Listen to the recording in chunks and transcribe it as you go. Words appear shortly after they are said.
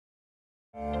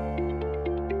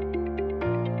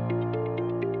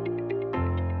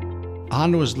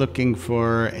Honda was looking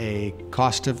for a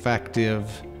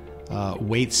cost-effective,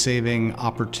 weight-saving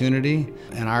opportunity,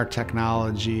 and our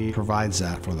technology provides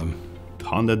that for them.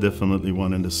 Honda definitely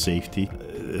wanted the safety.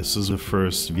 This is the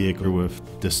first vehicle with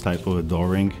this type of a door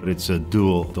ring. It's a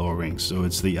dual door ring, so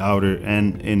it's the outer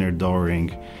and inner door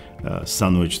ring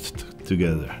sandwiched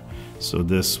together. So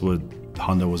this is what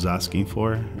Honda was asking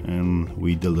for, and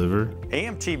we deliver.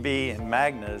 AMTB and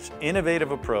Magna's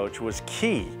innovative approach was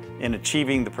key in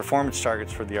achieving the performance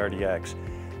targets for the RDX.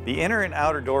 The inner and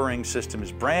outer door ring system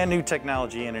is brand new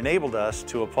technology and enabled us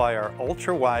to apply our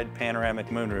ultra-wide panoramic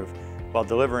moonroof while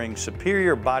delivering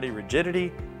superior body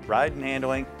rigidity, ride and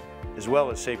handling, as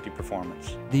well as safety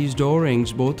performance. These door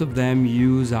rings, both of them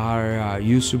use our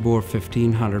Usabor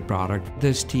 1500 product.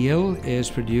 The steel is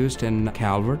produced in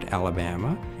Calvert,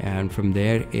 Alabama, and from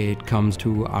there it comes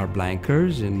to our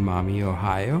blankers in Maumee,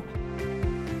 Ohio.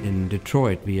 In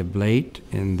Detroit, we ablate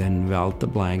and then weld the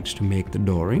blanks to make the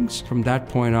door rings. From that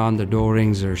point on, the door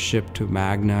rings are shipped to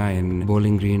Magna in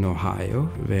Bowling Green, Ohio,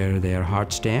 where they are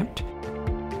hot stamped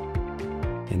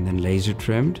and then laser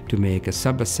trimmed to make a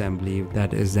sub-assembly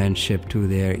that is then shipped to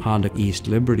their Honda East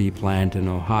Liberty plant in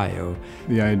Ohio.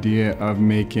 The idea of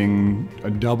making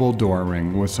a double door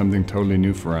ring was something totally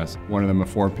new for us. One of them a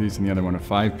 4-piece and the other one a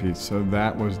 5-piece. So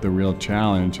that was the real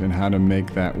challenge in how to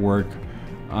make that work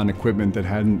on equipment that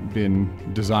hadn't been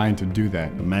designed to do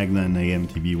that. Magna and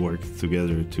AMTB worked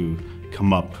together to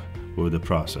come up with the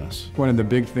process. One of the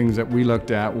big things that we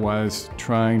looked at was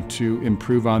trying to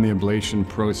improve on the ablation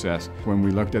process. When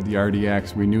we looked at the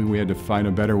RDX, we knew we had to find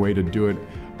a better way to do it,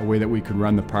 a way that we could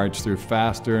run the parts through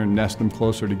faster and nest them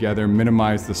closer together,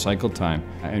 minimize the cycle time.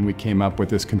 And we came up with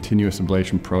this continuous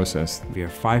ablation process. We are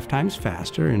 5 times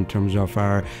faster in terms of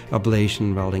our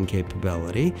ablation welding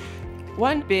capability.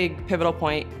 One big pivotal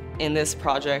point in this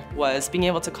project was being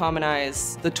able to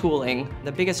commonize the tooling.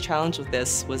 The biggest challenge with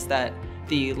this was that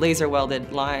the laser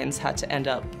welded lines had to end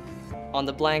up on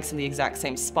the blanks in the exact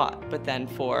same spot, but then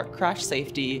for crash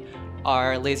safety,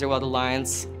 our laser welded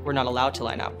lines were not allowed to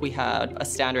line up. We had a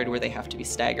standard where they have to be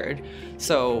staggered.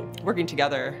 So working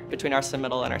together between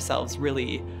ArcelorMittal and ourselves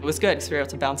really was good because we were able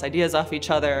to bounce ideas off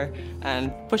each other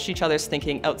and push each other's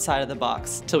thinking outside of the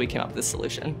box till we came up with this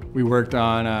solution. We worked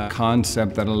on a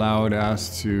concept that allowed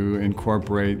us to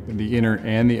incorporate the inner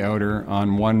and the outer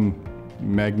on one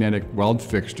magnetic weld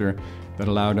fixture that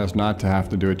allowed us not to have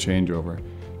to do a changeover.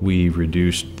 We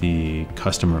reduced the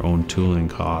customer-owned tooling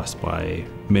cost by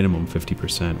minimum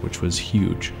 50%, which was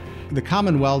huge. The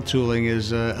common weld tooling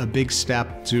is a big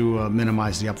step to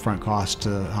minimize the upfront cost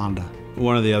to Honda.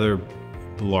 One of the other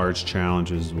large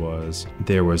challenges was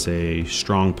there was a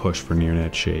strong push for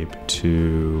near-net shape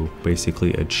to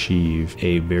basically achieve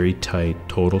a very tight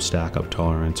total stack-up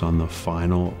tolerance on the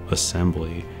final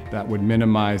assembly. That would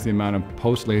minimize the amount of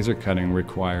post-laser cutting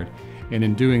required. And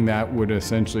in doing that would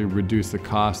essentially reduce the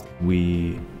cost.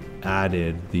 We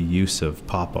added the use of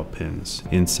pop-up pins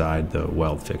inside the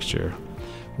weld fixture.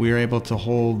 We are able to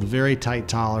hold very tight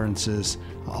tolerances,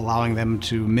 allowing them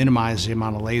to minimize the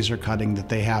amount of laser cutting that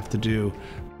they have to do.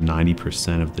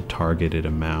 90% of the targeted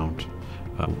amount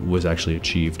was actually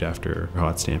achieved after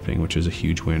hot stamping, which is a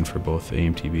huge win for both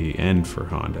AMTB and for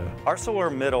Honda.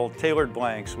 ArcelorMittal tailored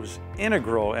blanks was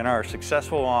integral in our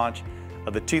successful launch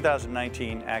of the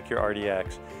 2019 Acura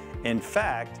RDX. In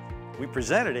fact, we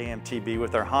presented AMTB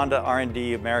with our Honda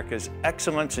R&D America's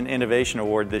Excellence in Innovation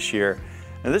Award this year.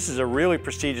 Now, this is a really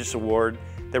prestigious award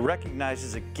that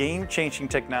recognizes a game-changing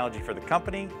technology for the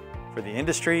company, for the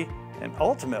industry, and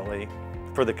ultimately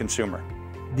for the consumer.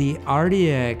 The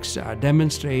RDX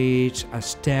demonstrates a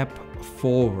step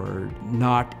forward,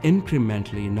 not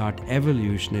incrementally, not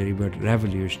evolutionary, but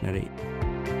revolutionary.